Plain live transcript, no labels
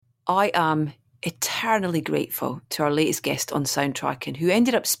I am eternally grateful to our latest guest on Soundtracking, who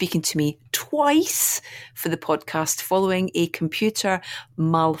ended up speaking to me twice for the podcast following a computer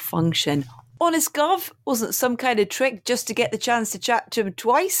malfunction. Honest Gov, wasn't some kind of trick just to get the chance to chat to him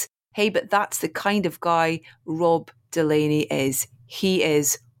twice? Hey, but that's the kind of guy Rob Delaney is. He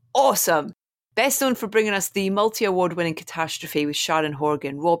is awesome. Best known for bringing us the multi-award winning Catastrophe with Sharon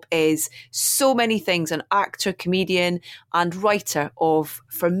Horgan, Rob is so many things, an actor, comedian and writer of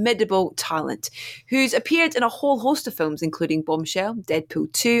formidable talent, who's appeared in a whole host of films including Bombshell,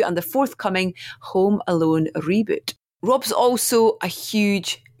 Deadpool 2 and the forthcoming Home Alone reboot. Rob's also a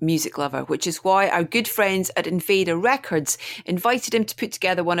huge music lover, which is why our good friends at Invader Records invited him to put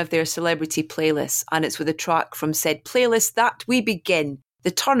together one of their celebrity playlists, and it's with a track from said playlist that we begin The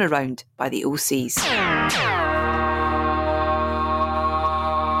Turnaround by the OCs.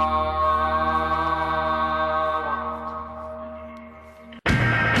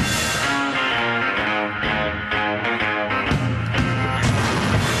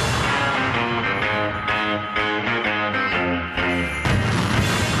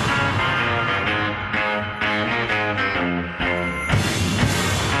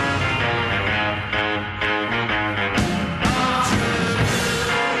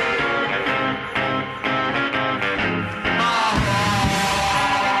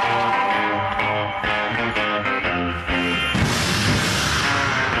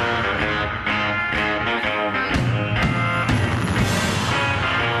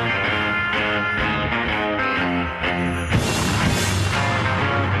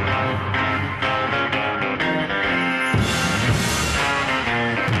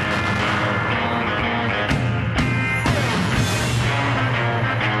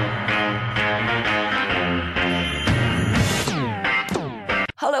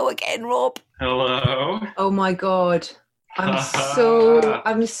 Again, Rob. Hello. Oh my God. I'm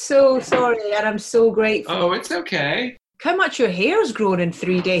so sorry and I'm so grateful. Oh, it's okay. How much your hair's grown in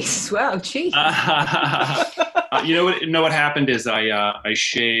 3 days as well, geez. You know what happened is I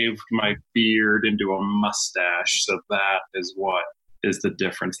shaved my beard into a mustache, so that is what is the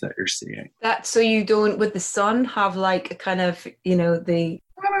difference that you're seeing. That so you don't, with the sun, have like a kind of, I don't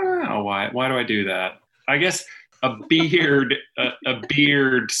know why do I do that? I guess a beard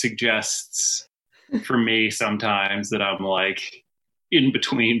suggests for me sometimes that I'm like in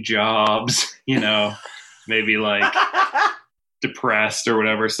between jobs, maybe like depressed or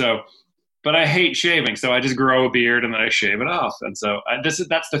whatever. So, but I hate shaving, so I just grow a beard and then I shave it off. And so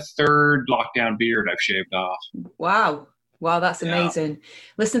that's the third lockdown beard I've shaved off. Wow, that's amazing. Yeah.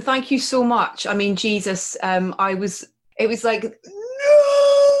 Listen, thank you so much. I mean, Jesus, it was like,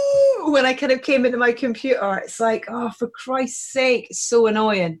 no, when I kind of came into my computer, it's like, oh, for Christ's sake, it's so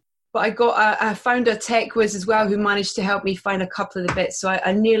annoying. But I found a tech whiz as well who managed to help me find a couple of the bits. So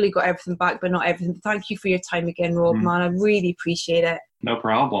I nearly got everything back, but not everything. Thank you for your time again, Rob, man. I really appreciate it. No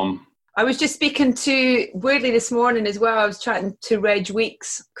problem. I was just speaking to, weirdly this morning as well, I was chatting to Reg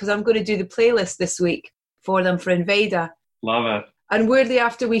Weeks, because I'm going to do the playlist this week for them for Invader. Love it. And weirdly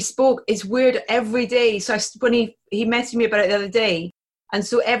after we spoke, it's weird every day. So when he messaged me about it the other day, and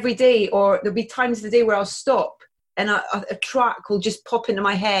so every day, or there'll be times of the day where I'll stop and a track will just pop into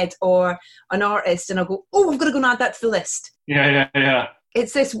my head or an artist and I'll go, oh, I've got to go and add that to the list. Yeah.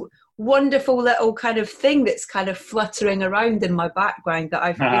 It's this wonderful little kind of thing that's kind of fluttering around in my background that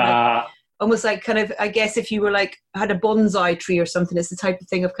I've been almost like kind of, I guess if you were like, had a bonsai tree or something, it's the type of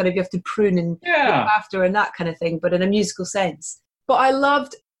thing of kind of you have to prune and look after and that kind of thing, but in a musical sense. But I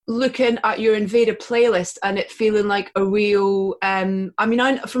loved looking at your Invader playlist and it feeling like a real,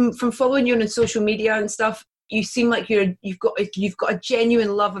 from following you on social media and stuff, you seem like you've got a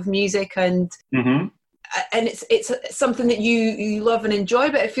genuine love of music and it's something that you love and enjoy,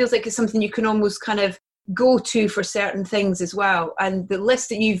 but it feels like it's something you can almost kind of go to for certain things as well. And the list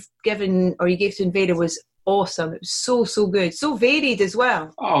that you gave to Invader was awesome. It was so good, so varied as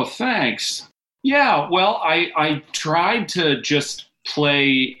well. Oh, thanks. Yeah, well, I tried to just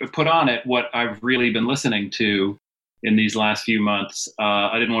put on it what I've really been listening to in these last few months.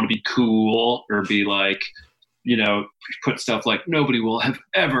 I didn't want to be cool or be like, put stuff like nobody will have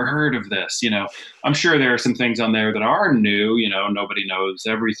ever heard of this. I'm sure there are some things on there that are new, nobody knows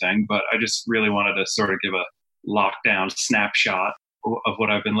everything, but I just really wanted to sort of give a lockdown snapshot of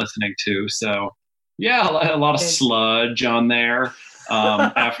what I've been listening to. So yeah, a lot of sludge on there.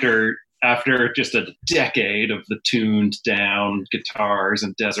 After just a decade of the tuned down guitars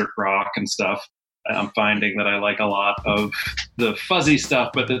and desert rock and stuff, I'm finding that I like a lot of the fuzzy stuff,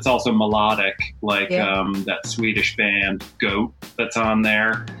 but it's also melodic, like that Swedish band Goat that's on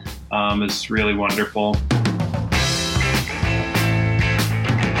there is really wonderful.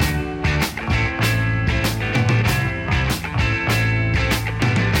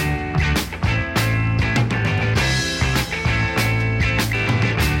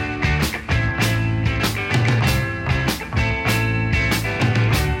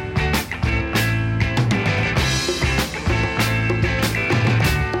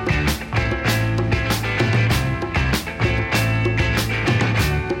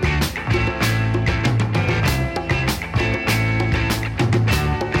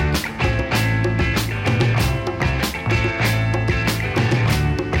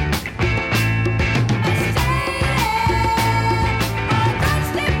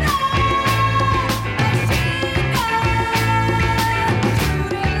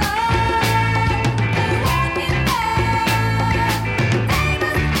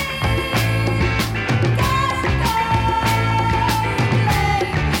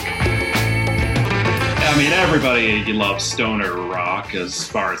 everybody loves stoner rock, as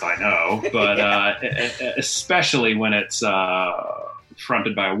far as I know, but especially when it's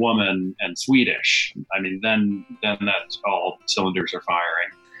fronted by a woman and Swedish. I mean, then that's all cylinders are firing.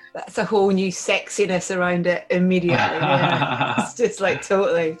 That's a whole new sexiness around it immediately. Yeah. It's just like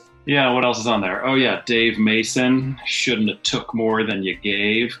totally. Yeah, what else is on there? Oh yeah, Dave Mason, Shouldn't Have Took More Than You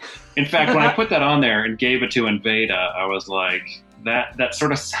Gave. In fact, when I put that on there and gave it to Invada, I was like, that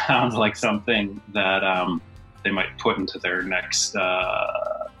sort of sounds like something that they might put into their next,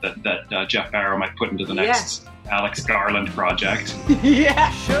 that Jeff Barrow might put into the next Alex Garland project. Yeah.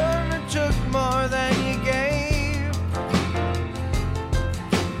 Shouldn't have took more than you gave.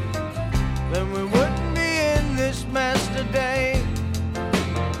 Then we wouldn't be in this mess today.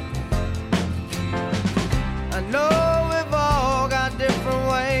 I know we've all got different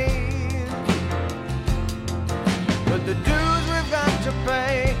ways, but the dues we've got to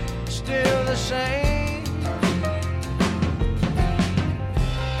pay is still the same.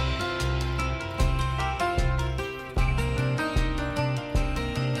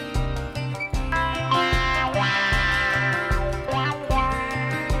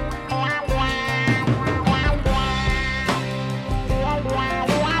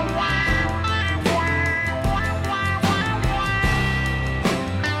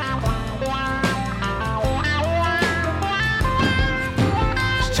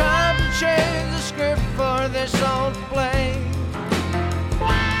 This old play.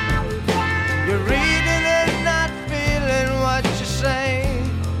 You're reading and not feeling what you say.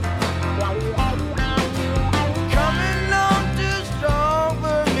 Coming on too strong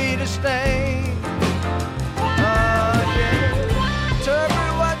for me to stay. Oh yeah,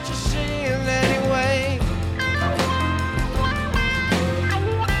 interpret what you're seeing anyway.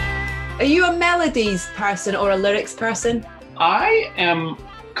 Are you a melodies person or a lyrics person? I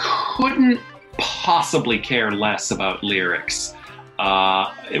couldn't possibly care less about lyrics,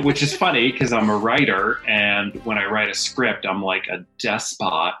 which is funny because I'm a writer, and when I write a script, I'm like a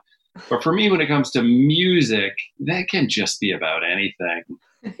despot. But for me, when it comes to music, that can just be about anything.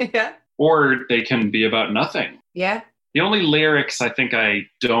 Yeah. Or they can be about nothing. Yeah. The only lyrics I think I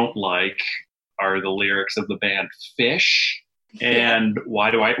don't like are the lyrics of the band Fish. And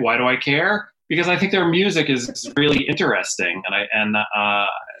why do I care? Because I think their music is really interesting,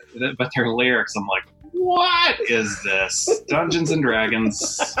 but their lyrics, I'm like, what is this? Dungeons and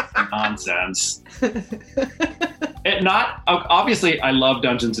Dragons nonsense. Obviously, I love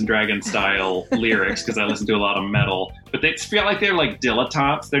Dungeons and Dragons style lyrics because I listen to a lot of metal, but they feel like they're like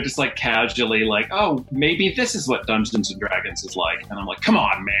dilettantes. They're just like casually like, oh, maybe this is what Dungeons and Dragons is like. And I'm like, come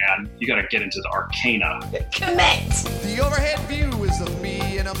on, man, you got to get into the arcana. Commit! The overhead view is of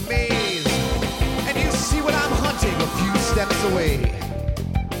me in a maze, and you see what I'm hunting a few steps away.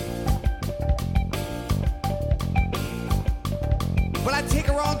 But I take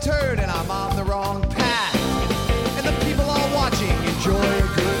a wrong turn and I'm on the wrong path, and the people all watching enjoy a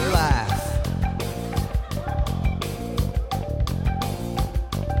good laugh.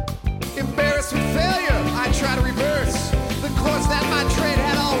 Embarrassed with failure, I try to reverse the course that my train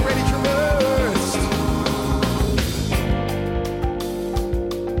had already traversed.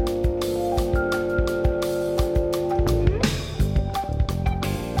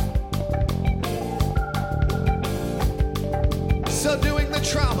 Subduing the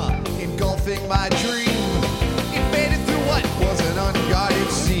trauma, engulfing my dream, invaded through what was an unguarded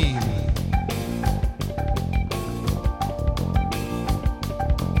scene.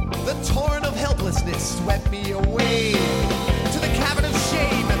 The torrent of helplessness swept me away to the cavern of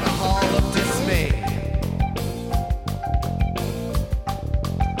shame and the hall of dismay.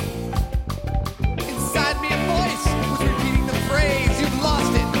 Inside me a voice was repeating the phrase, you've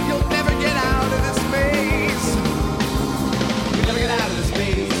lost it, you'll never get out of this maze. You'll never get out of this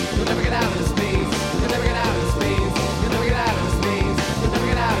maze. You'll never get out of this maze. You'll never get out of this maze. You'll never get out of this maze. You'll never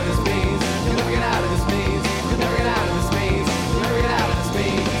get out of this maze. You'll never get out of this maze. You'll never get out of this maze. You'll never get out of this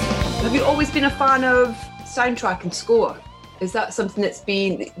maze. Have you always been a fan of soundtrack and score? Is that something that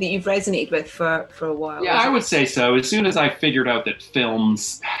you've resonated with for a while? Yeah, I would say so. As soon as I figured out that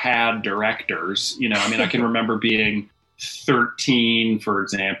films had directors, I can remember being 13, for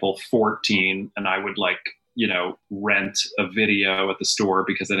example, 14, and I would rent a video at the store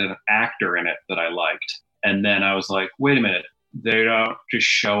because it had an actor in it that I liked. And then I was like, wait a minute, they don't just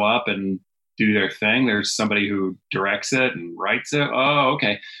show up and do their thing. There's somebody who directs it and writes it. Oh,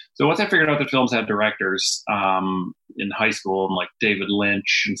 okay. So once I figured out that films had directors in high school, and like David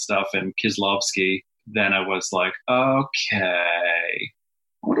Lynch and stuff and Kieslowski, then I was like, okay.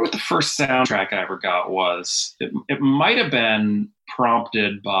 I wonder what the first soundtrack I ever got was. It might have been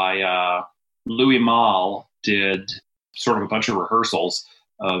prompted by Louis Malle did sort of a bunch of rehearsals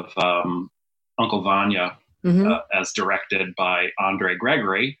of Uncle Vanya as directed by Andre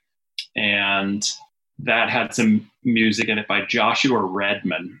Gregory. And that had some music in it by Joshua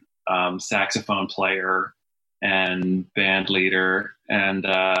Redman, saxophone player and band leader. And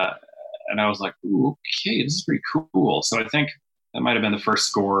I was like, ooh, okay, this is pretty cool. So I think that might have been the first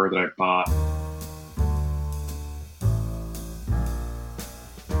score that I bought.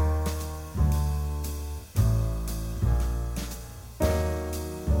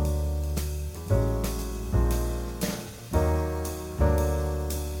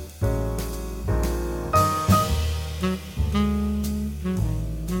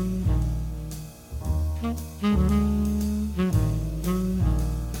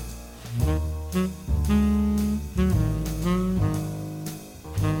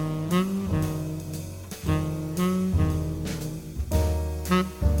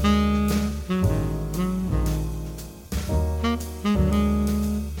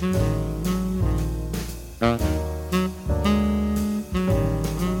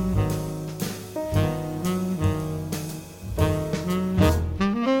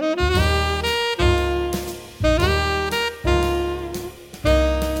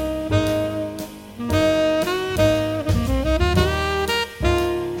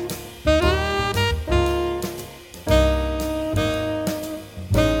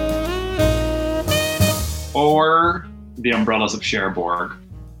 Or The Umbrellas of Cherbourg,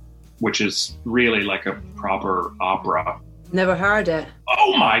 which is really like a proper opera. Never heard it.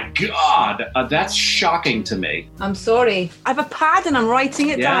 Oh my God, that's shocking to me. I'm sorry. I have a pad and I'm writing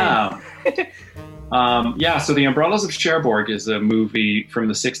it down. So The Umbrellas of Cherbourg is a movie from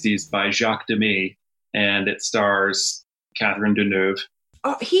the 60s by Jacques Demy, and it stars Catherine Deneuve.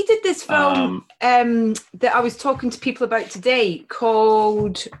 Oh, he did this film that I was talking to people about today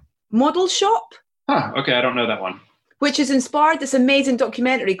called Model Shop. Huh, okay, I don't know that one. Which has inspired this amazing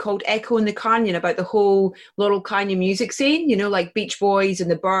documentary called Echo in the Canyon about the whole Laurel Canyon music scene, you know, like Beach Boys and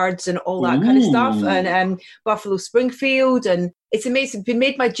the Byrds and all that kind of stuff, and Buffalo Springfield. And it's amazing. It's been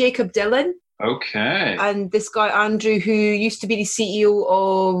made by Jacob Dylan. Okay. And this guy, Andrew, who used to be the CEO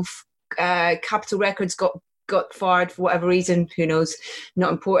of Capitol Records, got fired for whatever reason. Who knows?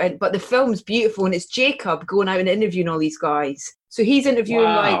 Not important. But the film's beautiful, and it's Jacob going out and interviewing all these guys. So he's interviewing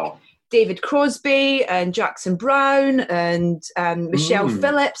like David Crosby and Jackson Brown and Michelle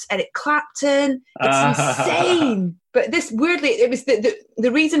Phillips, Eric Clapton. It's insane. But this, weirdly, it was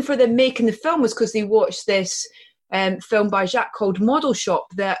the reason for them making the film was because they watched this film by Jacques called Model Shop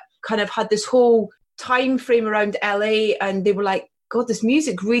that kind of had this whole time frame around LA, and they were like, God, this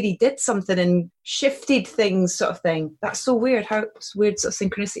music really did something and shifted things, sort of thing. That's so weird. How it's weird sort of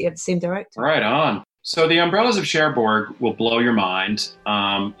synchronicity of the same director. Right on. So The Umbrellas of Cherbourg will blow your mind.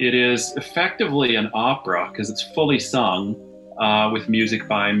 It is effectively an opera because it's fully sung with music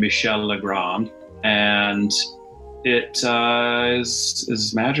by Michel Legrand, and it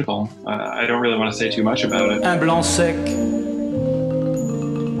is magical. I don't really want to say too much about it. Un blanc sec.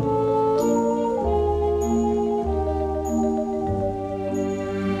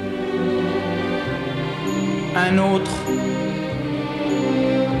 Un autre.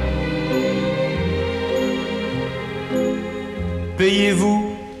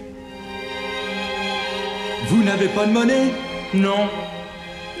 Payez-vous. Vous n'avez pas de monnaie? Non.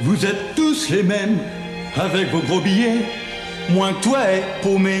 Vous êtes tous les mêmes, avec vos gros billets. Moins que toi,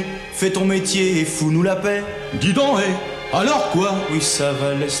 paumé. Fais ton métier et fous-nous la paix. Dis donc, alors quoi? Oui, ça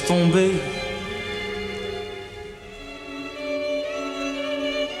va, laisse tomber.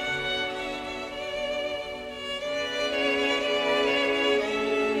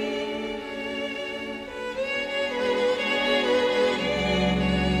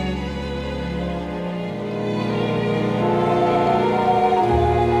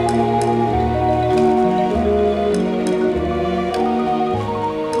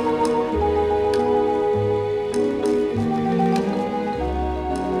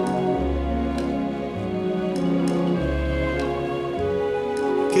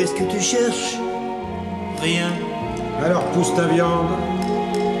 Qu'est-ce que tu cherches? Rien. Alors pousse ta viande.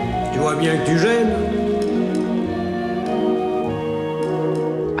 Tu vois bien que tu gênes.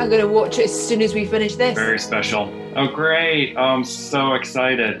 I'm going to watch it as soon as we finish this. Very special. Oh, great. Oh, I'm so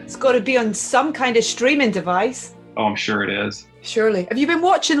excited. It's got to be on some kind of streaming device. Oh, I'm sure it is. Surely. Have you been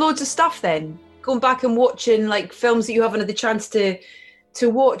watching loads of stuff then? Going back and watching like films that you haven't had the chance to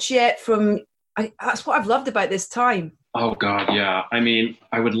watch yet that's what I've loved about this time. Oh, God, yeah. I mean,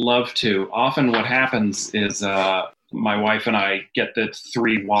 I would love to. Often what happens is my wife and I get the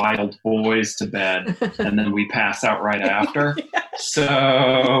 3 wild boys to bed, and then we pass out right after. Yeah.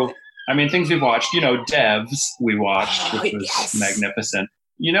 So I mean, things we've watched, Devs we watched, which was magnificent.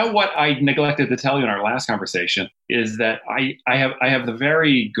 You know what I neglected to tell you in our last conversation is that I have the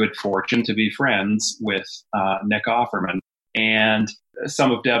very good fortune to be friends with Nick Offerman, and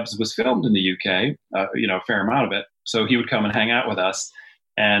some of Debs was filmed in the UK, a fair amount of it. So he would come and hang out with us,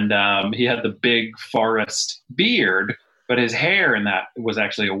 and he had the big Forrest beard, but his hair in that was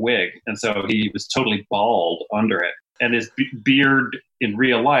actually a wig, and so he was totally bald under it. And his beard in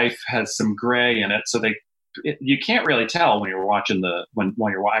real life has some gray in it, so you can't really tell when you're watching when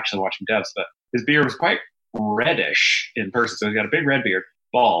you're actually watching Devs, but his beard was quite reddish in person. So he's got a big red beard,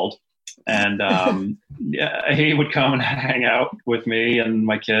 bald, and he would come and hang out with me and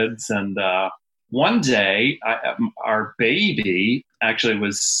my kids. And one day, our baby actually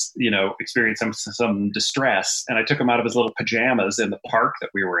was, experiencing some distress, and I took him out of his little pajamas in the park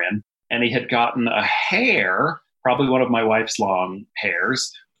that we were in, and he had gotten a hair, probably one of my wife's long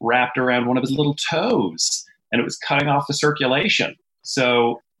hairs, wrapped around one of his little toes, and it was cutting off the circulation.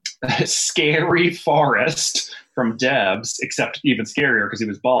 So scary Forrest from Debs, except even scarier because he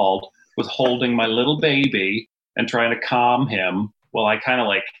was bald, was holding my little baby and trying to calm him while I kind of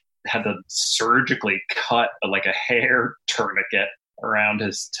had to surgically cut a hair tourniquet around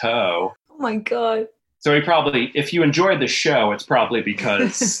his toe. Oh my God. So he probably, if you enjoyed the show, it's probably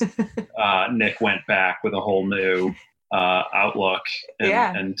because Nick went back with a whole new outlook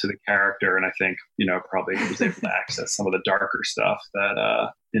and to the character. And I think, probably was able to access some of the darker stuff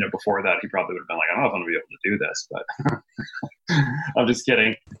that, before that he probably would have been like, I don't know if I'm going to be able to do this, but I'm just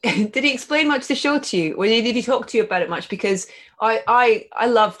kidding. Did he explain much the show to you? Or did he talk to you about it much? Because I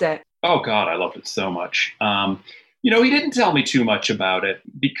loved it. Oh God, I loved it so much. He didn't tell me too much about it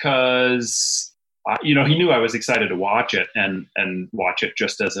because he knew I was excited to watch it and watch it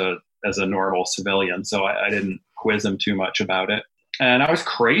just as a normal civilian. So I didn't quiz him too much about it. And I was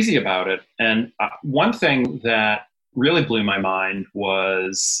crazy about it. And one thing that really blew my mind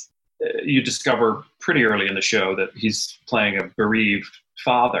was you discover pretty early in the show that he's playing a bereaved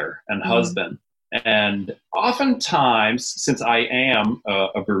father and husband. And oftentimes, since I am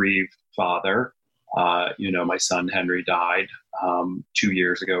a bereaved father, my son Henry died 2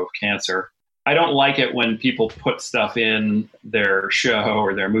 years ago of cancer. I don't like it when people put stuff in their show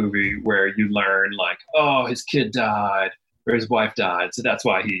or their movie where you learn his kid died or his wife died, so that's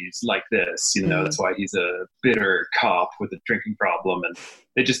why he's like this, that's why he's a bitter cop with a drinking problem. And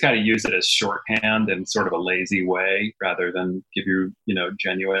they just kind of use it as shorthand in sort of a lazy way rather than give you,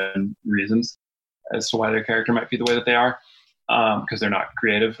 genuine reasons as to why their character might be the way that they are, because they're not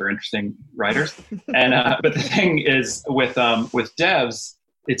creative or interesting writers. And but the thing is with Devs,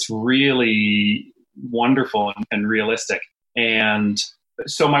 it's really wonderful and realistic. And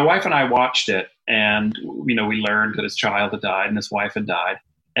so my wife and I watched it, and we learned that his child had died and his wife had died.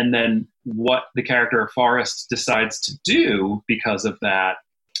 And then what the character of Forrest decides to do because of that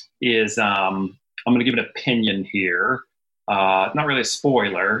is, I'm going to give an opinion here. Not really a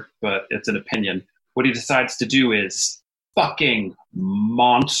spoiler, but it's an opinion. What he decides to do is fucking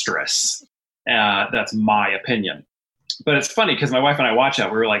monstrous. That's my opinion. But it's funny because my wife and I watched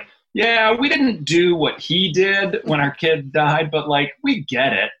that. We were like, yeah, we didn't do what he did when our kid died, but we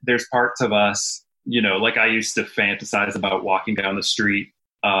get it. There's parts of us, I used to fantasize about walking down the street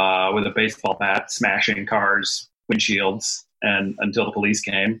with a baseball bat, smashing cars' windshields, and until the police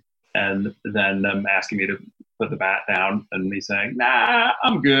came, and then them asking me to put the bat down, and me saying, nah,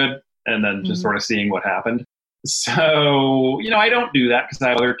 I'm good, and then just sort of seeing what happened. So, I don't do that because I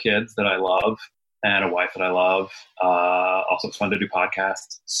have other kids that I love and a wife that I love. Also, it's fun to do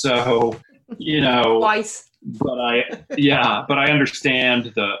podcasts. So, Twice. But I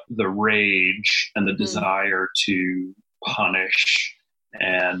understand the rage and the desire to punish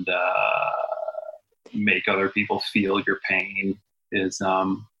and make other people feel your pain is,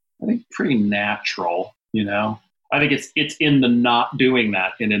 I think, pretty natural. I think it's in the not doing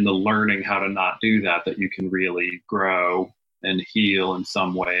that and in the learning how to not do that you can really grow and heal in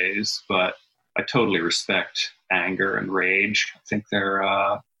some ways. But I totally respect anger and rage. I think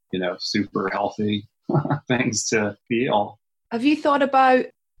they're, super healthy things to feel. Have you thought about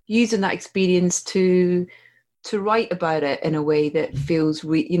using that experience to write about it in a way that feels,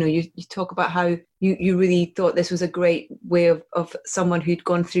 you talk about how you really thought this was a great way of someone who'd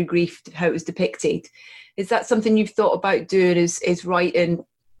gone through grief, how it was depicted. Is that something you've thought about doing, is writing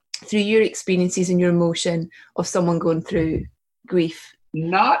through your experiences and your emotion of someone going through grief?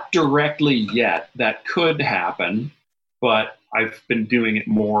 Not directly yet. That could happen, but I've been doing it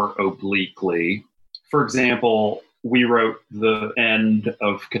more obliquely. For example, we wrote the end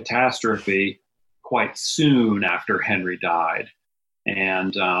of Catastrophe quite soon after Henry died.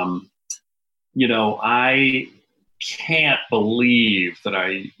 And I can't believe that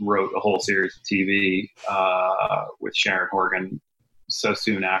I wrote a whole series of TV with Sharon Horgan so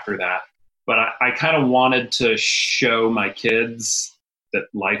soon after that. But I kind of wanted to show my kids that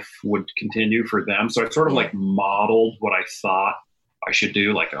life would continue for them. So I sort of like modeled what I thought I should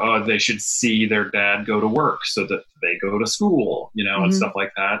do. Like, they should see their dad go to work so that they go to school, and stuff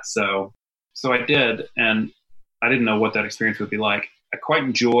like that. So I did. And I didn't know what that experience would be like. I quite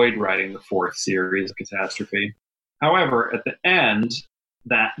enjoyed writing the 4th series of Catastrophe. However, at the end,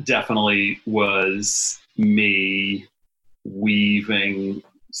 that definitely was me weaving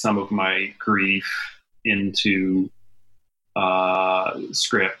some of my grief into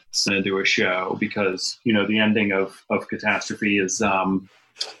scripts and into a show, because the ending of Catastrophe is somewhat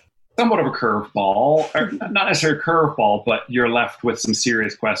of a curveball, or not necessarily a curveball, but you're left with some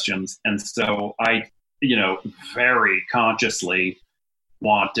serious questions. And so I very consciously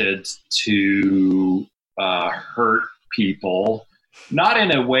wanted to hurt people, not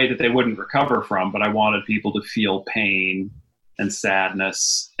in a way that they wouldn't recover from, but I wanted people to feel pain and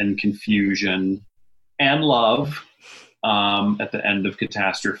sadness and confusion and love at the end of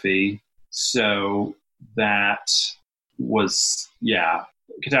Catastrophe. So that was,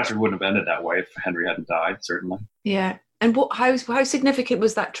 Catastrophe wouldn't have ended that way if Henry hadn't died, certainly. Yeah. And how significant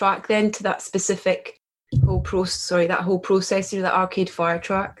was that track then to that specific whole process, that Arcade Fire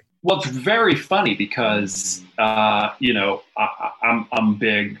track? Well, it's very funny because, I'm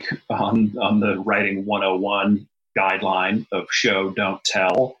big on the writing 101 guideline of show, don't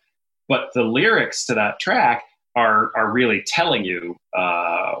tell. But the lyrics to that track are really telling you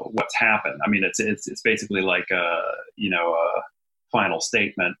what's happened. I mean, it's basically like a final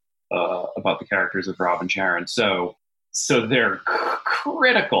statement about the characters of Rob and Sharon. So they're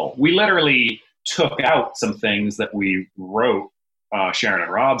critical. We literally took out some things that we wrote Sharon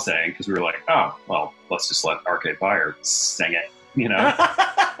and Rob saying, because we were like, oh, well, let's just let Arcade Fire sing it.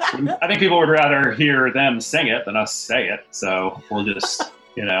 I think people would rather hear them sing it than us say it. So we'll just,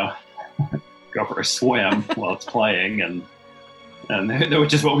 go for a swim while it's playing, and that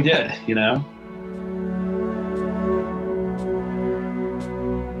was just what we did, If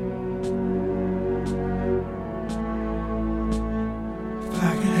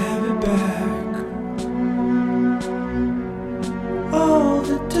I could have it back, all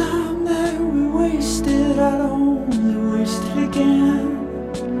the time that we wasted, I'd only waste it again.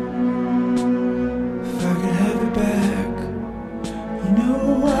 If I could have it back,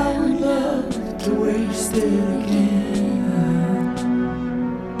 I would love to waste it again.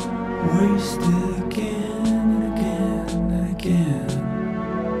 Waste it again and again and again.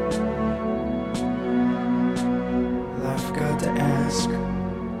 I've got to ask.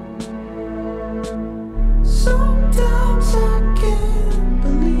 Sometimes I can't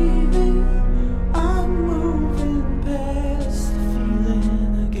believe it. I'm moving past the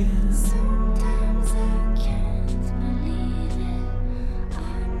feeling again. Sometimes I can't believe it.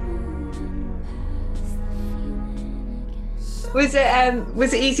 I'm moving past the feeling again.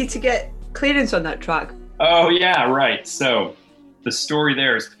 Was it easy to get clearance on that track? Oh, yeah, right. So the story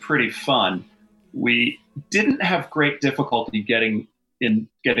there is pretty fun. We didn't have great difficulty getting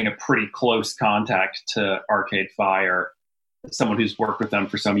a pretty close contact to Arcade Fire, someone who's worked with them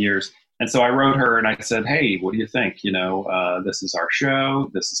for some years. And so I wrote her and I said, hey, what do you think? This is our show.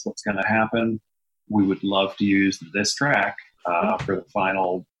 This is what's going to happen. We would love to use this track for the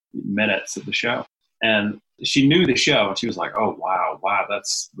final minutes of the show. And she knew the show and she was like, oh, wow,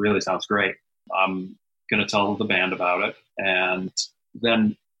 that's really sounds great. I'm going to tell the band about it. And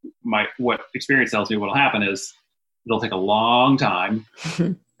then what experience tells me what will happen is it'll take a long time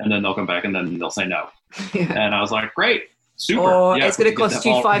and then they'll come back and then they'll say no. Yeah. And I was like, great, super. Or it's going to cost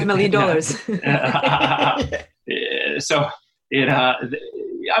you $5 million. So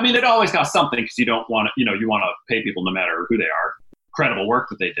it always costs something because you don't want to, you want to pay people no matter who they are. Incredible work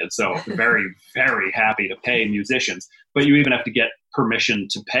that they did. So very, very happy to pay musicians, but you even have to get permission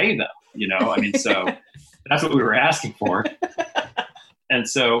to pay them, so that's what we were asking for. And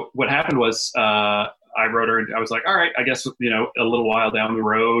so what happened was, I wrote her and I was like, all right, I guess, a little while down the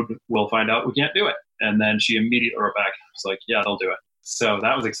road, we'll find out we can't do it. And then she immediately wrote back. It's like, yeah, they'll do it. So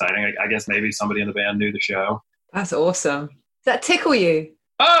that was exciting. I guess maybe somebody in the band knew the show. That's awesome. Does that tickle you?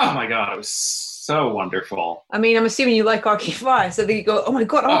 Oh my God. It was so wonderful. I mean, I'm assuming you like Arcade Fire. So then you go, oh my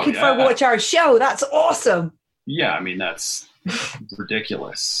God, Arcade Fire, watch our show. That's awesome. Yeah. I mean, that's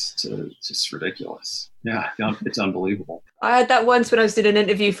ridiculous. It's just ridiculous. Yeah. It's unbelievable. I had that once when I was doing an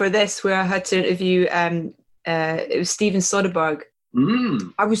interview for this, where I had to interview, it was Steven Soderbergh.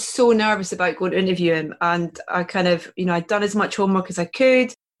 I was so nervous about going to interview him, and I kind of, I'd done as much homework as I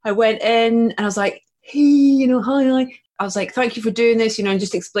could. I went in and I was like, hey, you know, hi. I was like, thank you for doing this, you know, and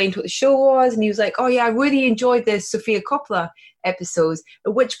just explained what the show was. And he was like, oh yeah, I really enjoyed this Sofia Coppola episodes.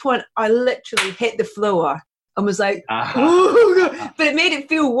 At which point I literally hit the floor and was like, oh, but it made it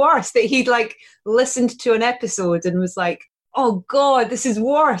feel worse that he'd like listened to an episode and was like, oh God, this is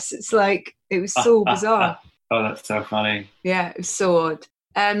worse. It's like, it was so bizarre. Oh, that's so funny. Yeah, it was so odd.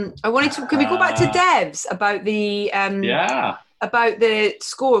 I wanted to, can we go back to Devs about the, about the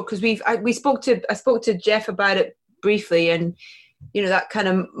score? Because I spoke to Jeff about it briefly, and you know, that kind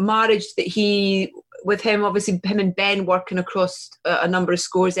of marriage that with him, obviously him and Ben working across a number of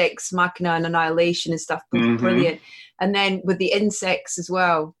scores, Ex Machina and Annihilation and stuff, brilliant. And then with the insects as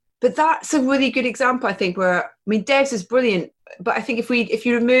well. But that's a really good example, I think, where, I mean, Devs is brilliant, but I think if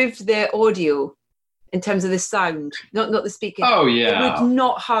you removed the audio in terms of the sound, not the speaking, it would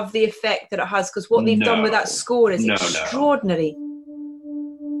not have the effect that it has, because what they've done with that score is extraordinary.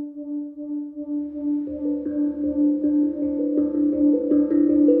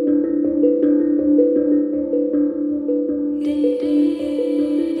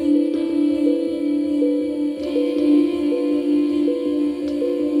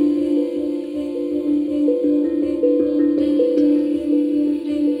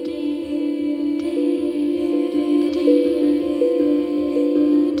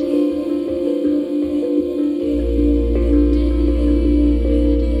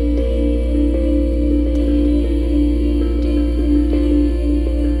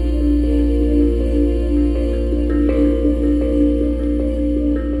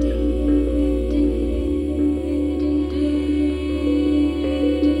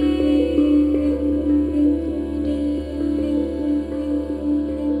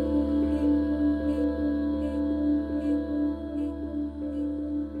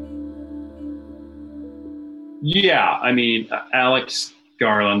 Yeah, I mean, Alex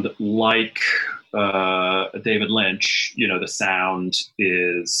Garland, like David Lynch, you know, the sound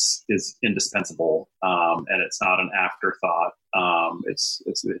is indispensable, and it's not an afterthought.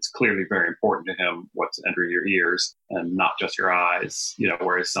 It's clearly very important to him what's entering your ears and not just your eyes. You know,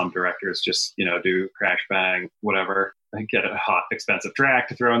 whereas some directors just, you know, do crash bang whatever, and get a hot expensive track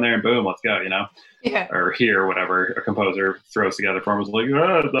to throw in there and boom, let's go. You know, or hear whatever a composer throws together for him is like,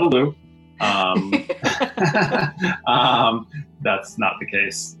 that'll do. That's not the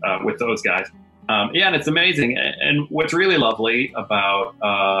case with those guys. And it's amazing. And what's really lovely about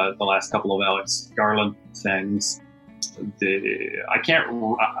the last couple of Alex Garland things, I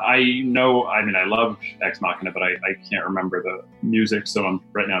love Ex Machina, but I can't remember the music. So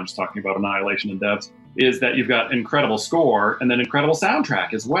right now I'm just talking about Annihilation and Devs, is that you've got incredible score and then incredible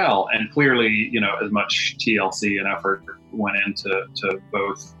soundtrack as well. And clearly, you know, as much TLC and effort went into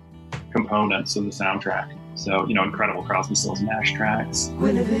both components of the soundtrack. So, you know, incredible Crosby, Stills, Nash tracks.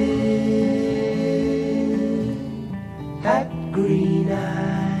 Guinevere had green eyes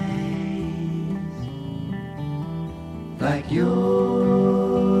like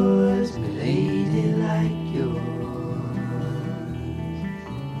yours, milady, like yours.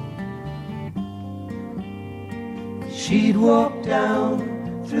 She'd walk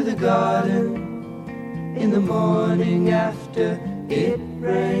down through the garden in the morning after it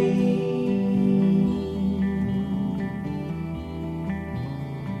rained.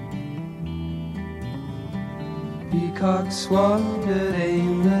 Peacocks wandered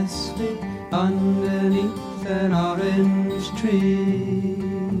aimlessly underneath an orange tree.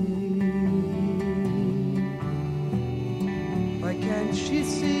 Why can't she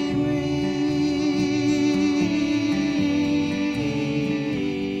see me?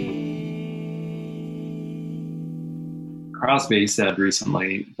 Crosby said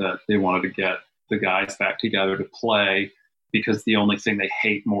recently that they wanted to get the guys back together to play because the only thing they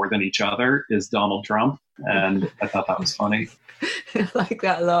hate more than each other is Donald Trump. And I thought that was funny. I like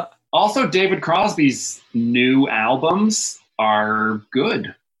that a lot. Also, David Crosby's new albums are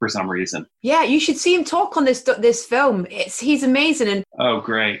good for some reason. Yeah, you should see him talk on this film. He's amazing. And oh,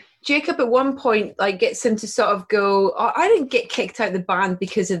 great. Jacob at one point like gets him to sort of go, oh, I didn't get kicked out of the band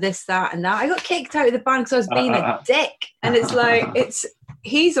because of this, that, and that. I got kicked out of the band because I was being a dick. And it's like,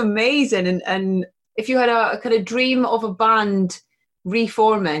 he's amazing. And if you had a kind of dream of a band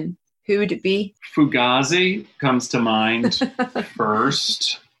reforming, who would it be? Fugazi comes to mind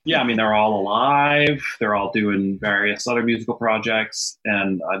first. Yeah, I mean, they're all alive. They're all doing various other musical projects,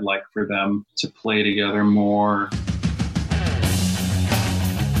 and I'd like for them to play together more.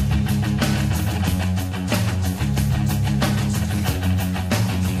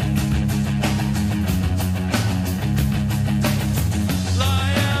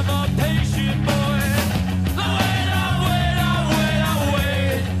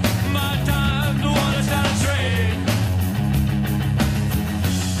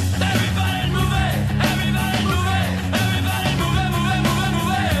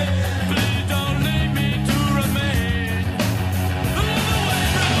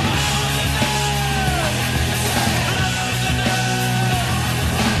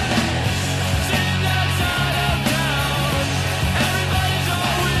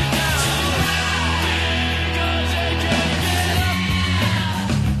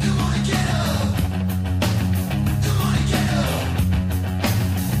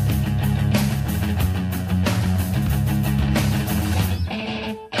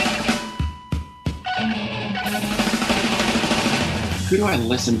 do I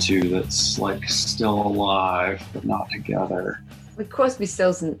listen to that's like still alive but not together? Like Crosby,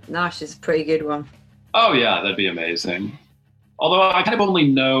 Stills and Nash is a pretty good one. Oh yeah, that'd be amazing. Although I kind of only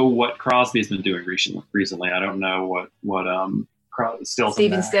know what Crosby's been doing recently. I don't know what Stills.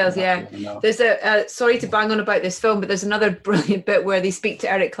 Stephen Stills, yeah. There's a sorry to bang on about this film, but there's another brilliant bit where they speak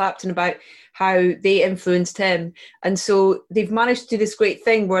to Eric Clapton about how they influenced him, and so they've managed to do this great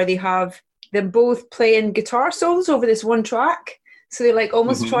thing where they have them both playing guitar solos over this one track. So they're like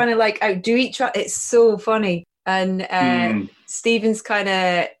almost trying to like outdo each other. It's so funny, and Stephen's kind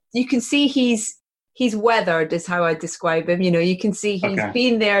of, you can see he's weathered is how I describe him. You know, you can see he's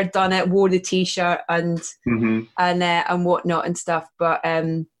been there, done it, wore the t-shirt and whatnot and stuff. But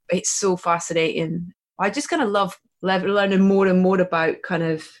it's so fascinating. I just kind of love learning more and more about kind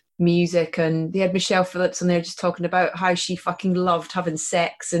of music. And they had Michelle Phillips on there just talking about how she fucking loved having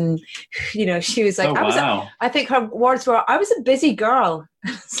sex, and you know, she was like, I think her words were, "I was a busy girl."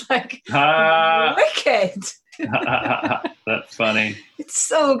 It's like wicked. That's funny. It's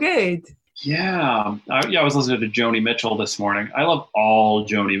so good. Yeah. I was listening to Joni Mitchell this morning. I love all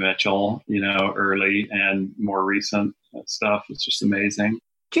Joni Mitchell, you know, early and more recent stuff. It's just amazing.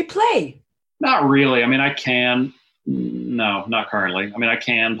 Do you play? Not really. I mean, I can. No, not currently. I mean, I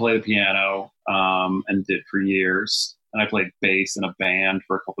can play the piano and did for years. And I played bass in a band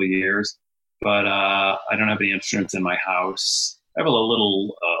for a couple of years. But I don't have any instruments in my house. I have a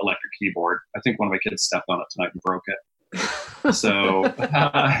little electric keyboard. I think one of my kids stepped on it tonight and broke it. So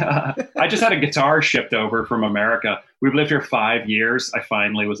I just had a guitar shipped over from America. We've lived here 5 years. I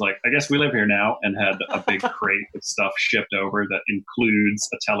finally was like, I guess we live here now, and had a big crate of stuff shipped over that includes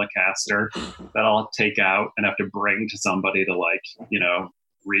a Telecaster that I'll take out and have to bring to somebody to, like, you know,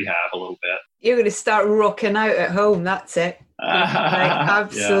 rehab a little bit. You're going to start rocking out at home. That's it. Like,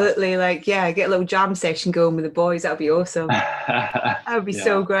 absolutely. Yeah. Get a little jam session going with the boys. That'd be awesome. That would be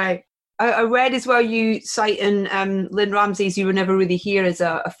so great. I read as well you citing Lynn Ramsey's You Were Never Really Here as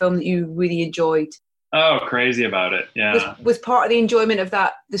a film that you really enjoyed. Oh, crazy about it. Yeah. Was part of the enjoyment of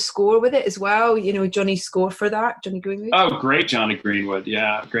that the score with it as well? You know, Johnny's score for that, Johnny Greenwood? Oh, great Johnny Greenwood.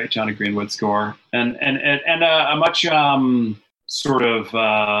 Yeah, great Johnny Greenwood score. And a much sort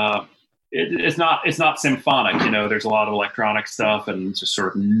of... It's not symphonic, you know. There's a lot of electronic stuff and just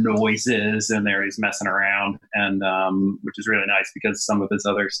sort of noises in there. He's messing around, and which is really nice because some of his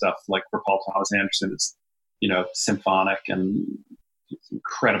other stuff, like for Paul Thomas Anderson, is, you know, symphonic and it's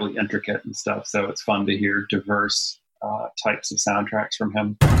incredibly intricate and stuff. So it's fun to hear diverse types of soundtracks from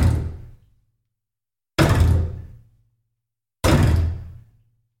him.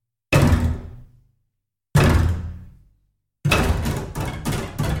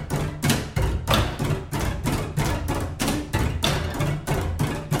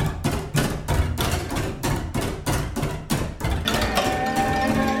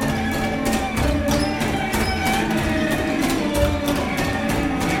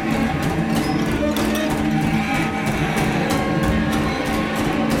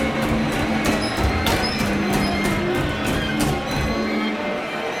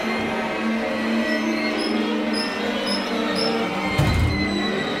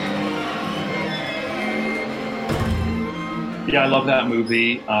 Yeah, I love that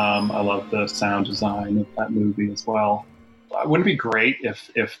movie. I love the sound design of that movie as well. Wouldn't it be great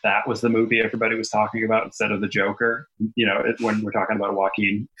if that was the movie everybody was talking about instead of the Joker? You know, when we're talking about a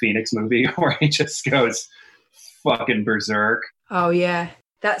Joaquin Phoenix movie where he just goes fucking berserk. Oh yeah,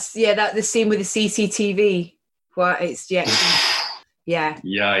 that's the scene with the CCTV. Well, it's yeah.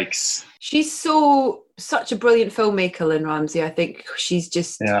 Yikes. She's such a brilliant filmmaker, Lynn Ramsey. I think she's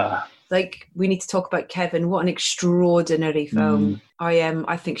just like, we need to talk about Kevin. What an extraordinary film.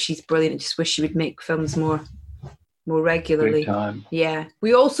 I think she's brilliant. I just wish she would make films more regularly. Big time. Yeah.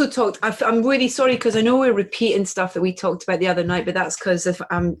 We also talked, I'm really sorry because I know we're repeating stuff that we talked about the other night, but that's because of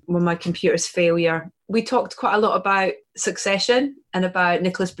my computer's failure. We talked quite a lot about Succession and about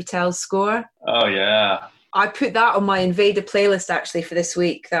Nicholas Britell's score. Oh yeah. I put that on my Invader playlist actually for this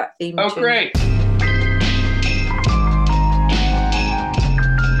week, that theme tune. Great.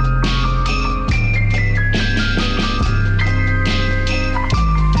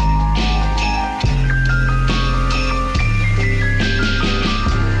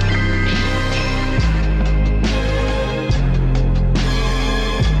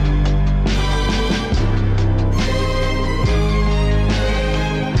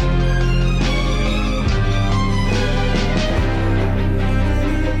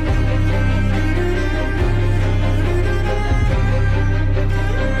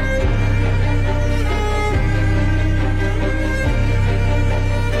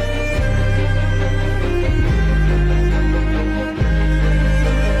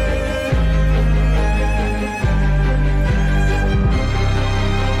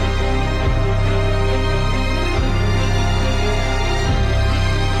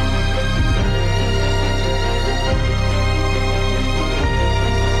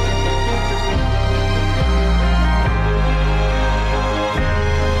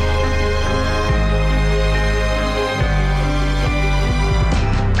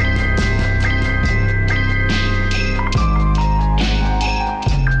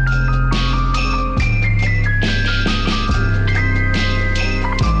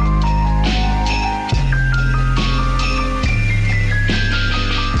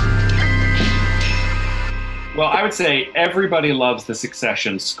 Well, I would say everybody loves the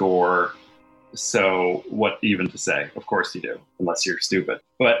Succession score. So what even to say? Of course you do, unless you're stupid.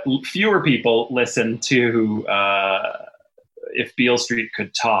 But fewer people listen to If Beale Street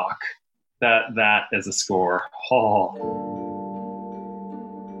Could Talk. That is a score. Oh.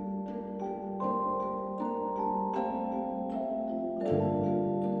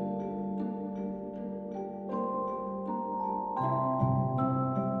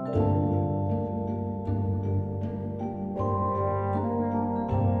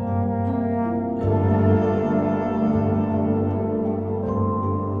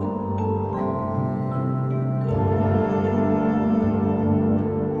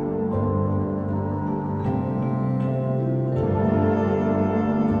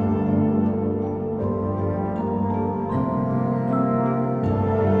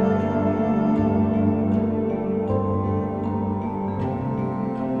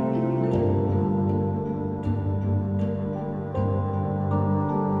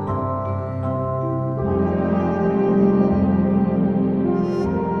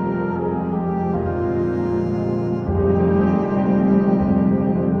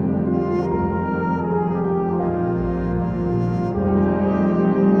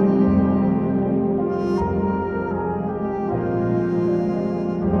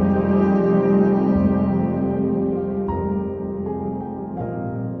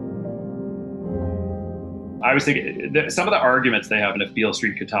 I was thinking some of the arguments they have in If Beale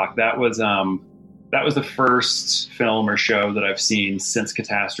Street Could Talk. That was the first film or show that I've seen since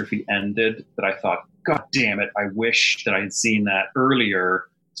Catastrophe ended that I thought, God damn it, I wish that I had seen that earlier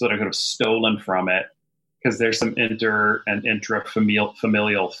so that I could have stolen from it. Because there's some inter and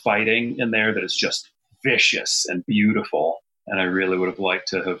intra-familial fighting in there that is just vicious and beautiful. And I really would have liked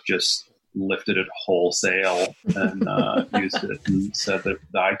to have just lifted it wholesale and used it and said that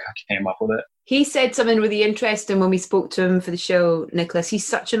I came up with it. He said something really interesting when we spoke to him for the show, Nicholas. He's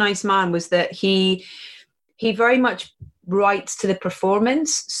such a nice man, was that he very much writes to the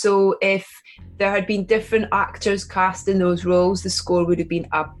performance. So if there had been different actors cast in those roles, the score would have been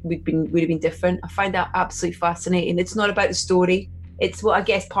different. I find that absolutely fascinating. It's not about the story. It's I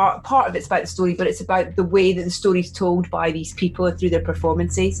guess part of it's about the story, but it's about the way that the story's told by these people through their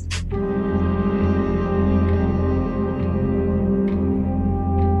performances.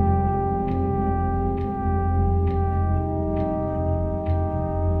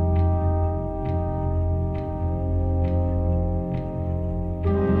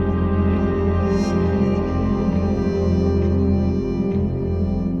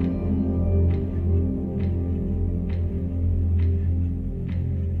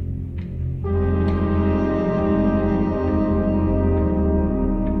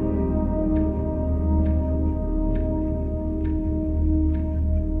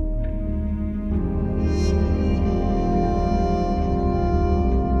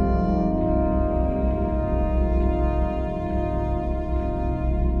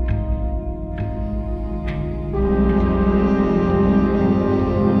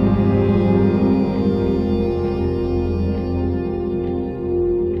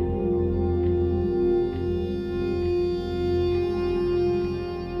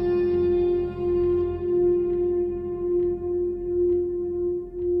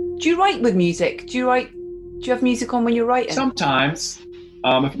 Do you write with music? Do you have music on when you're writing? Sometimes. If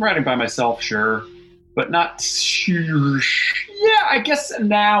I'm writing by myself, sure. But not sure. Yeah, I guess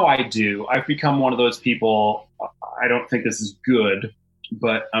now I do. I've become one of those people, I don't think this is good,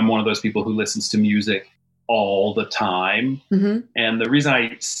 but I'm one of those people who listens to music all the time. Mm-hmm. And the reason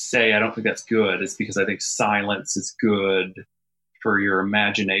I say I don't think that's good is because I think silence is good for your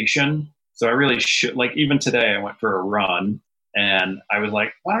imagination. So I really should, like even today I went for a run. And I was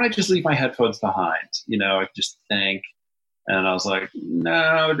like, why don't I just leave my headphones behind? I just think. And I was like, no,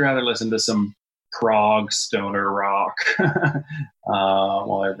 I would rather listen to some prog stoner rock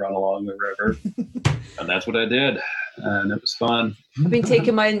while I run along the river. And that's what I did. And it was fun. I've been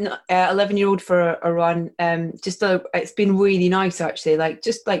taking my 11-year-old for a run. It's been really nice, actually,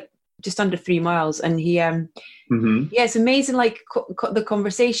 just under 3 miles. And he, it's amazing, the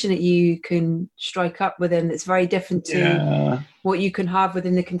conversation that you can strike up with him. It's very different to what you can have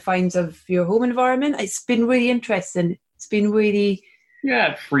within the confines of your home environment. It's been really interesting. It's been really...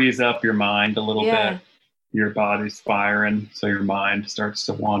 Yeah, it frees up your mind a little bit. Your body's firing, so your mind starts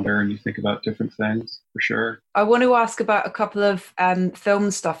to wander and you think about different things, for sure. I want to ask about a couple of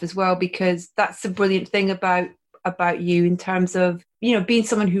film stuff as well, because that's the brilliant thing about you in terms of, being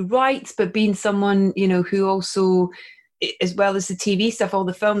someone who writes, but being someone, who also, as well as the TV stuff, all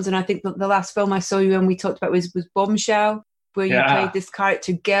the films. And I think the last film I saw you in, we talked about was Bombshell, where you played this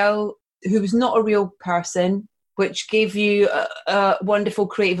character, Gil, who was not a real person. which gave you a wonderful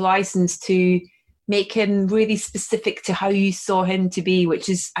creative license to make him really specific to how you saw him to be, which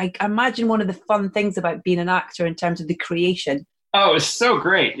is, I imagine, one of the fun things about being an actor in terms of the creation. Oh, it's so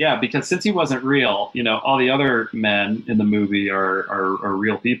great. Yeah, because since he wasn't real, all the other men in the movie are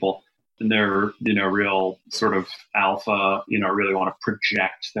real people. And they're, real sort of alpha, really want to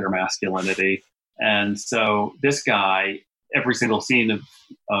project their masculinity. And so this guy, every single scene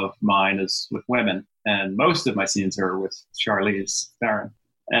of mine is with women. And most of my scenes are with Charlize Theron.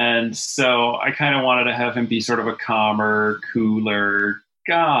 And so I kind of wanted to have him be sort of a calmer, cooler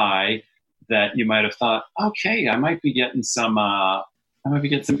guy that you might have thought, okay, I might be getting some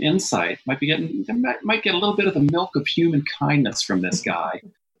insight. Might get a little bit of the milk of human kindness from this guy.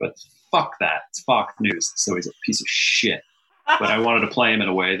 But fuck that. It's Fox News, so he's a piece of shit. But I wanted to play him in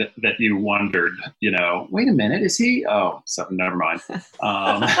a way that you wondered, wait a minute, is he? Oh, so never mind. So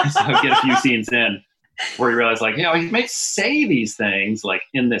get a few scenes in where you realize, like, he may say these things like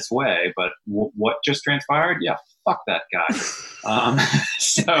in this way, but what just transpired? Yeah, fuck that guy.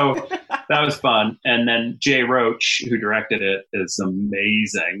 So that was fun. And then Jay Roach, who directed it, is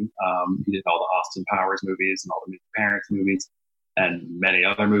amazing. He did all the Austin Powers movies and all the Meet the Parents movies and many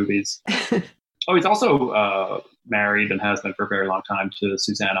other movies. Oh, he's also married and has been for a very long time to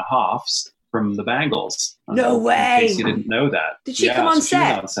Susanna Hoffs from the Bangles. No way. In case you didn't know that. Did she come on set?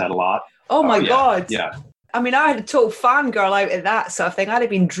 She was on set a lot. Oh my God. Yeah. I mean, I had a total fangirl out of that sort of thing. I'd have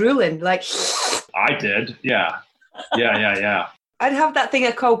been drooling. Like, I did. Yeah. I'd have that thing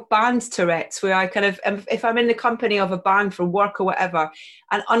I call band Tourette's, where I kind of, if I'm in the company of a band for work or whatever,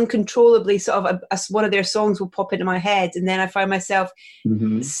 and uncontrollably sort of one of their songs will pop into my head, and then I find myself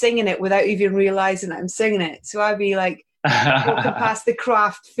singing it without even realising that I'm singing it. So I'd be like walking past the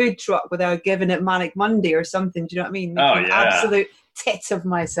Kraft food truck without giving it Manic Monday or something. Do you know what I mean? Making an absolute tit of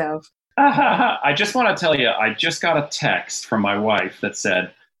myself. I just want to tell you, I just got a text from my wife that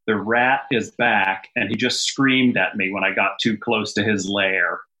said, "The rat is back," and he just screamed at me when I got too close to his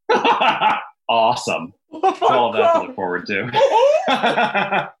lair. Awesome. That's all that to look forward to.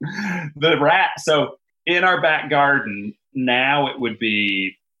 The rat. So in our back garden, now it would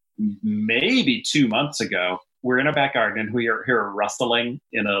be maybe 2 months ago, we're in our back garden and we hear a rustling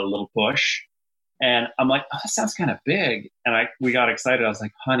in a little bush. And I'm like, oh, that sounds kind of big. And we got excited. I was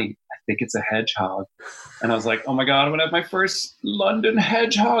like, honey, I think it's a hedgehog. And I was like, oh my God, I'm going to have my first London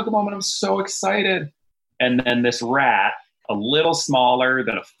hedgehog moment. I'm so excited. And then this rat, a little smaller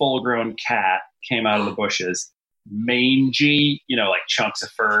than a full-grown cat, came out of the bushes. Mangy, like chunks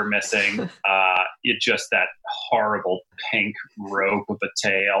of fur missing. It just that horrible pink rope of a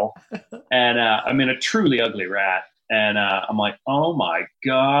tail. And a truly ugly rat. And I'm like, oh my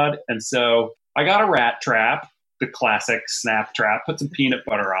God. And so I got a rat trap, the classic snap trap, put some peanut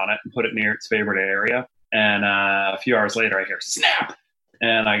butter on it and put it near its favorite area. And a few hours later, I hear snap.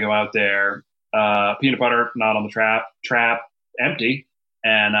 And I go out there, peanut butter, not on the trap empty.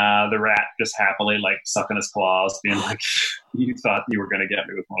 And the rat just happily like sucking his claws, being like, you thought you were going to get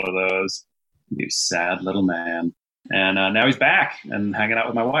me with one of those, you sad little man. And now he's back and hanging out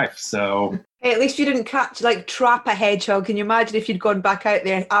with my wife. So hey, at least you didn't trap a hedgehog. Can you imagine if you'd gone back out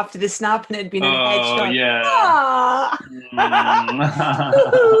there after the snap and it'd been a hedgehog? Oh, yeah.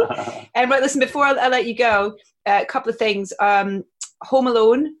 And right, listen, before I let you go, a couple of things. Home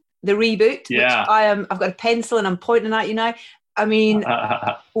Alone, the reboot, which I've got a pencil and I'm pointing at you now. I mean,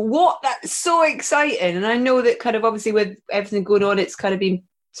 that's so exciting. And I know that kind of obviously with everything going on, it's kind of been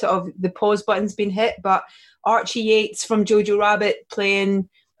sort of the pause button's been hit, but Archie Yates from Jojo Rabbit playing,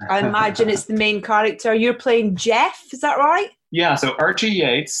 I imagine it's the main character. You're playing Jeff, is that right? Yeah, so Archie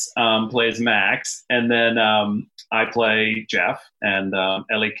Yates plays Max, and then I play Jeff, and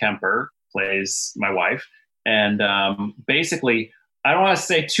Ellie Kemper plays my wife. And basically, I don't want to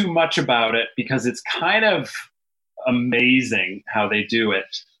say too much about it because it's kind of amazing how they do it.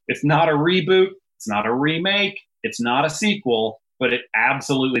 It's not a reboot, it's not a remake, it's not a sequel, but it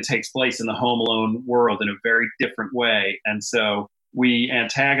absolutely takes place in the Home Alone world in a very different way. And so we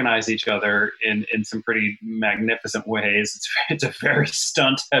antagonize each other in some pretty magnificent ways. It's a very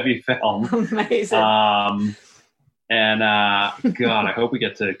stunt-heavy film. Amazing. And God, I hope we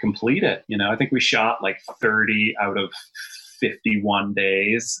get to complete it. I think we shot like 30 out of 51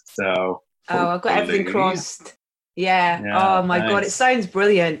 days. So I've got everything crossed. Yeah. Oh my thanks. God, it sounds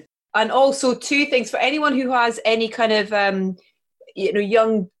brilliant. And also 2 things for anyone who has any kind of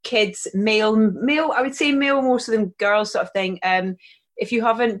young kids, male, I would say male more so than girls sort of thing. If you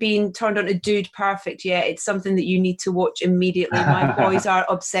haven't been turned on to Dude Perfect yet, it's something that you need to watch immediately. My boys are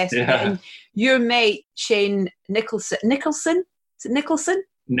obsessed with it. And your mate, Shane Nicholson? Is it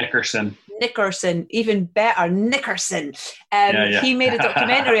Nicholson? Nickerson, even better, Nickerson. He made a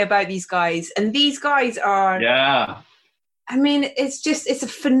documentary about these guys, and these guys are. Yeah. I mean, it's a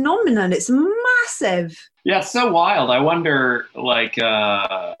phenomenon. It's massive. Yeah, it's so wild. I wonder, like,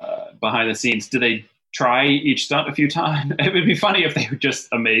 behind the scenes, do they try each stunt a few times? It would be funny if they were just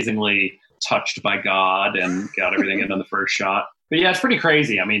amazingly touched by God and got everything in on the first shot. But yeah, it's pretty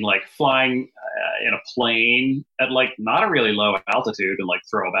crazy. I mean, like flying in a plane at like not a really low altitude and like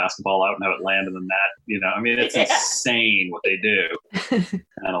throw a basketball out and have it land in the net. I mean, it's insane what they do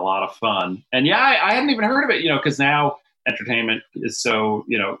and a lot of fun. And yeah, I hadn't even heard of it, because now entertainment is so,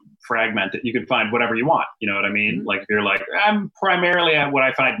 fragmented. You can find whatever you want. You know what I mean? Mm-hmm. Like if you're like, I'm primarily at what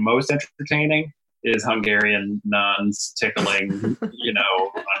I find most entertaining is Hungarian nuns tickling,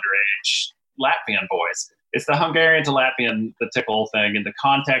 underage Latvian boys. It's the Hungarian to Latvian, the tickle thing in the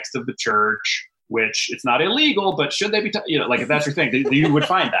context of the church, which it's not illegal, but should they be, like if that's your thing, you would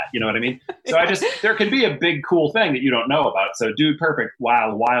find that, you know what I mean? So there can be a big, cool thing that you don't know about. So Dude Perfect,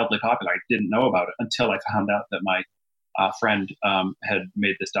 while wildly popular, I didn't know about it until I found out that my friend had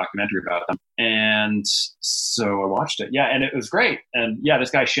made this documentary about them. And so I watched it. Yeah, and it was great. And yeah, this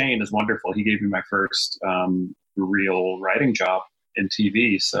guy Shane is wonderful. He gave me my first real writing job in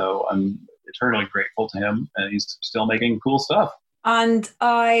TV. So I'm eternally grateful to him. And he's still making cool stuff. And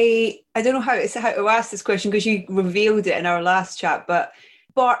I don't know how to ask this question because you revealed it in our last chat, but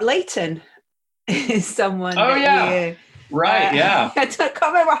Bart Layton is someone. Oh, yeah. Right, yeah. I can't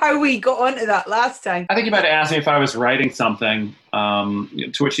remember how we got onto that last time. I think you might have asked me if I was writing something, to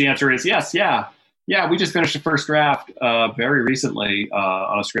which the answer is yes, yeah. Yeah, we just finished the first draft very recently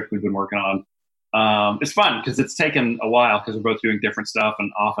on a script we've been working on. It's fun because it's taken a while because we're both doing different stuff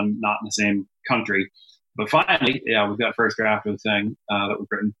and often not in the same country. But finally, yeah, we've got first draft of the thing that we've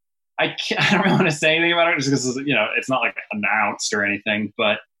written. I don't really want to say anything about it just because, it's not like announced or anything,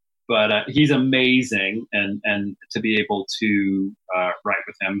 but he's amazing, and to be able to write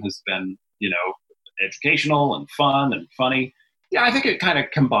with him has been, educational and fun and funny. Yeah, I think it kind of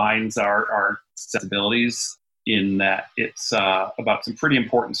combines our sensibilities in that it's about some pretty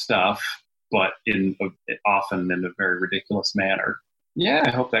important stuff, but often in a very ridiculous manner. Yeah,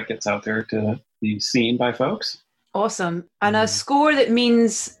 I hope that gets out there to be seen by folks. Awesome. And a score that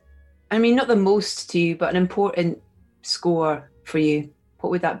means, not the most to you, but an important score for you. What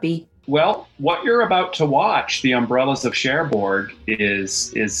would that be? Well, what you're about to watch, The Umbrellas of Cherbourg,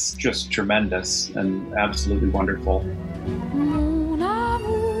 is just tremendous and absolutely wonderful. Mon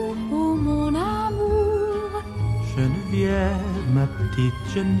amour, oh mon amour, Geneviève, ma petite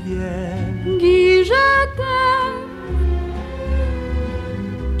Geneviève, Guy, je t'aime.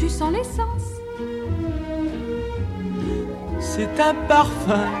 Tu sens l'essence. c'est un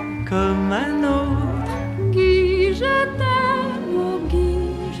parfum comme un autre. Guy, je t'aime, oh Guy,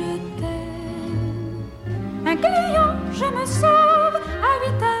 je t'aime. Un client, je me sauve à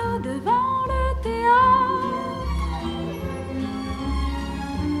 8 heures devant le théâtre.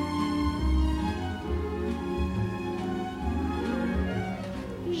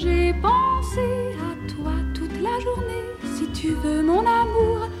 J'ai pensé à toi toute la journée. Si tu veux mon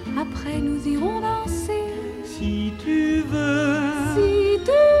amour, après nous irons danser. Si tu veux, Si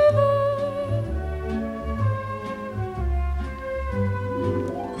tu veux.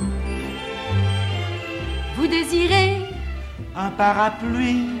 Vous désirez un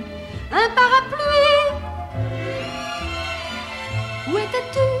parapluie, un parapluie? Où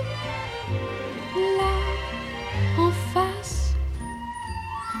étais-tu? Là, en face.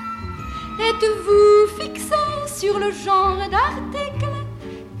 Êtes-vous fixé sur le genre d'article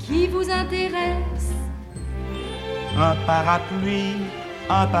qui vous intéresse? un parapluie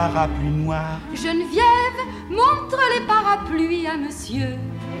noir. Geneviève, montre les parapluies à monsieur.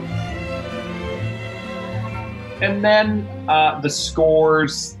 And then the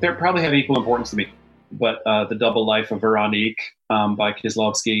scores, they probably have equal importance to me. But The Double Life of Veronique by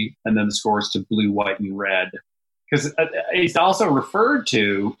Kieslowski, and then the scores to Blue, White, and Red. Because he's also referred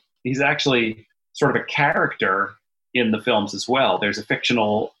to, he's actually sort of a character in the films as well. There's a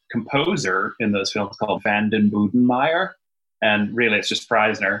fictional composer in those films called Van den Boedenmeier, and really it's just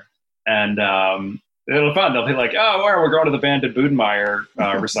Preisner. And it'll be fun. They'll be like, oh, we're going to the Van den Boedenmeier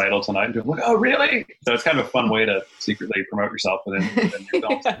recital tonight. And people are like, oh, really? So it's kind of a fun way to secretly promote yourself within your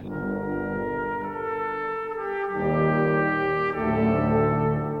films.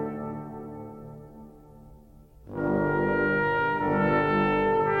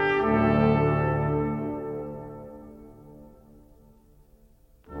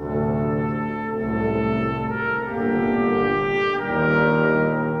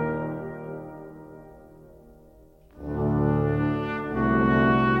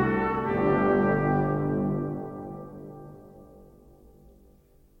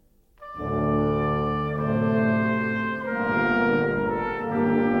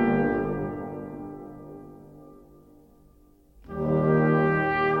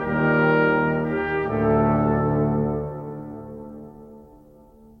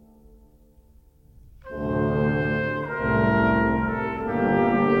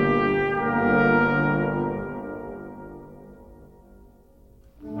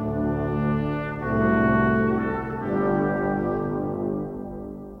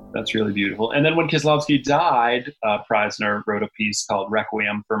 That's really beautiful. And then when Kieslowski died, Preisner wrote a piece called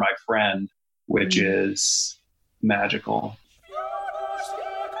Requiem for My Friend, which is magical.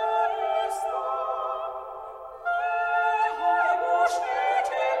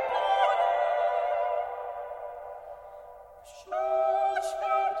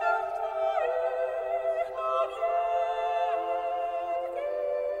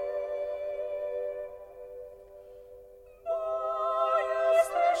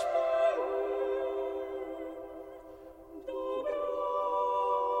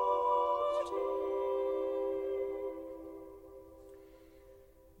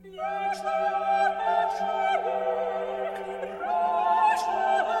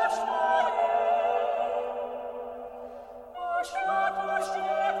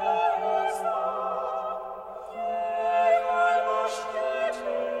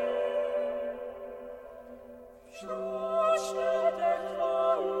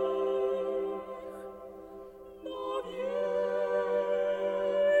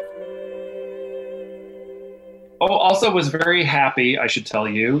 Oh, also was very happy, I should tell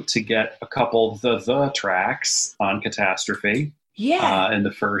you, to get a couple the tracks on Catastrophe. Yeah. In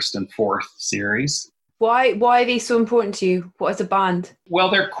the first and fourth series. Why are they so important to you? What is a band? Well,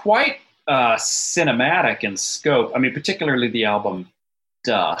 they're quite cinematic in scope. I mean, particularly the album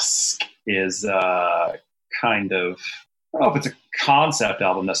Dusk is kind of, I don't know if it's a concept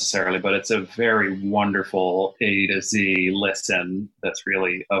album necessarily, but it's a very wonderful A to Z listen that's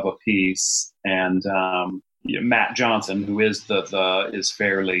really of a piece. And Matt Johnson, who is is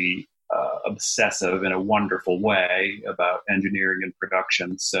fairly obsessive in a wonderful way about engineering and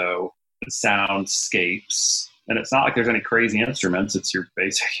production. So the soundscapes, and it's not like there's any crazy instruments. It's your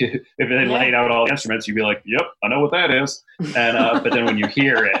basic. If they laid out all the instruments, you'd be like, "Yep, I know what that is." And but then when you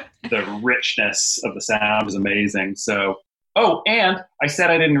hear it, the richness of the sound is amazing. So, and I said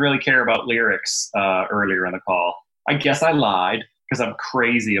I didn't really care about lyrics earlier in the call. I guess I lied because I'm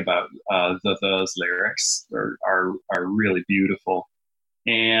crazy about those lyrics. Are really beautiful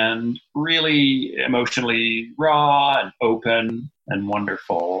and really emotionally raw and open and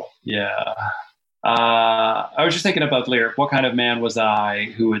wonderful. Yeah. I was just thinking about the lyric, what kind of man was I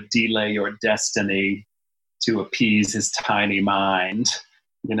who would delay your destiny to appease his tiny mind?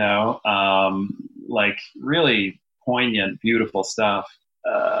 You know, like really poignant, beautiful stuff.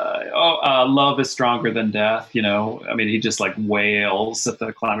 Love is stronger than death. You know, I mean, he just like wails at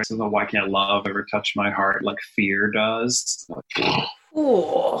the climax of why can't love ever touch my heart like fear does?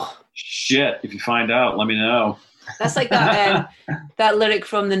 Oh shit! If you find out, let me know. That's like that that lyric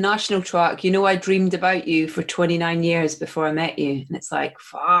from the National track. You know, I dreamed about you for 29 years before I met you, and it's like,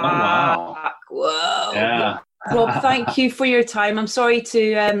 fuck, wow. Whoa, yeah. Rob, thank you for your time. I'm sorry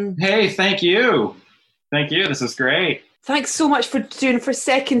to. Hey, thank you. This is great. Thanks so much for doing for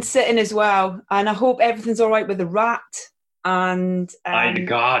second sitting as well, and I hope everything's all right with the rat. And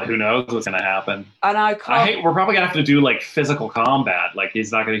God, who knows what's gonna happen? And we're probably gonna have to do like physical combat. Like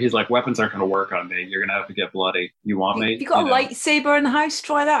he's like weapons aren't gonna work on me. You're gonna have to get bloody. You want me? You got a lightsaber in the house?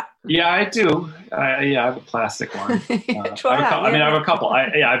 Try that. Yeah, I do. I have a plastic one. Try that. I mean, I have a couple.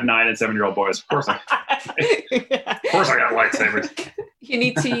 I have 9 and 7-year-old boys. Of course, I got lightsabers. You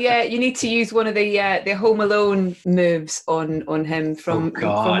need to use one of the Home Alone moves on him from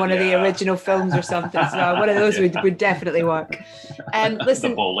one of the original films or something. So one of those would definitely work.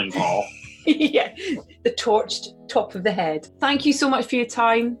 Listen, the bowling ball. Yeah, the torched top of the head. Thank you so much for your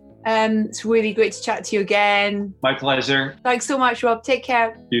time. It's really great to chat to you again. My pleasure. Thanks so much, Rob. Take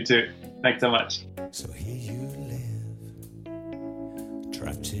care. You too. Thanks so much. So here you live,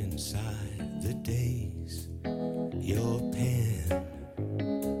 trapped inside the days, your pen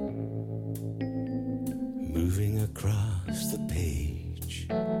moving across the page,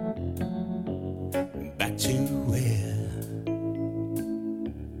 back to where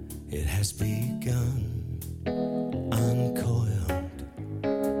it has begun, uncoiled,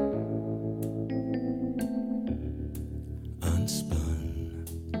 unspun.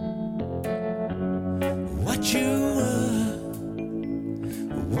 What you were,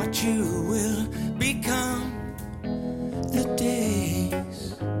 what you will become, the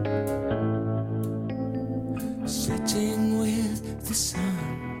days sitting with the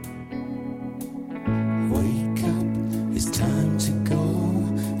sun. Wake up, it's time to go.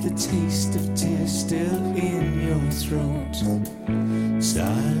 The taste of tears still in your throat.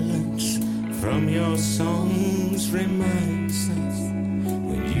 Silence from your songs reminds us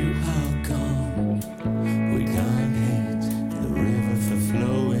when you are gone. We can't hate the river for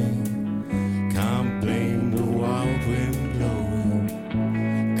flowing, can't blame the wild wind blowing,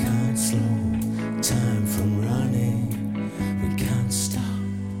 can't slow time from running, we can't stop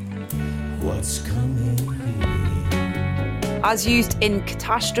as used in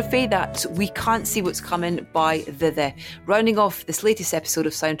Catastrophe, that We Can't See What's Coming by The. Rounding off this latest episode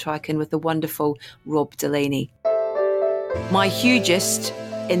of Soundtracking with the wonderful Rob Delaney. My hugest,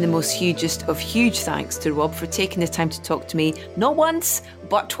 in the most hugest of huge thanks to Rob for taking the time to talk to me, not once,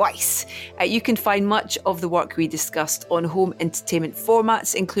 but twice. You can find much of the work we discussed on home entertainment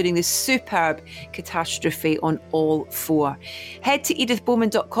formats, including the superb Catastrophe on all 4. Head to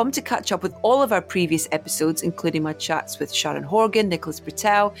edithbowman.com to catch up with all of our previous episodes, including my chats with Sharon Horgan, Nicholas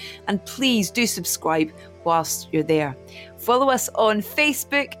Britell, and please do subscribe whilst you're there. Follow us on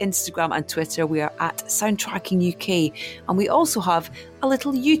Facebook, Instagram and Twitter. We are at Soundtracking UK, and we also have a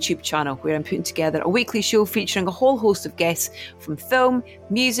little YouTube channel where I'm putting together a weekly show featuring a whole host of guests from film,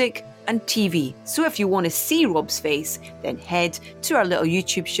 music and TV. So if you want to see Rob's face, then head to our little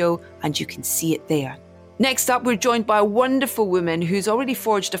YouTube show and you can see it there. Next up, we're joined by a wonderful woman who's already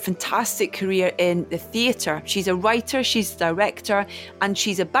forged a fantastic career in the theatre. She's a writer, she's a director, and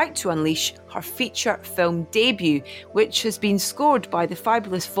she's about to unleash her feature film debut, which has been scored by the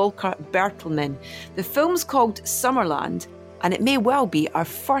fabulous Volker Bertelmann. The film's called Summerland, and it may well be our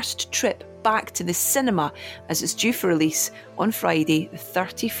first trip back to the cinema, as it's due for release on Friday, the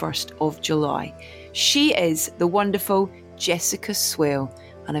 31st of July. She is the wonderful Jessica Swale,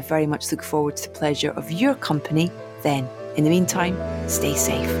 and I very much look forward to the pleasure of your company then. In the meantime, stay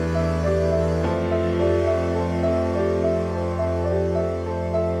safe.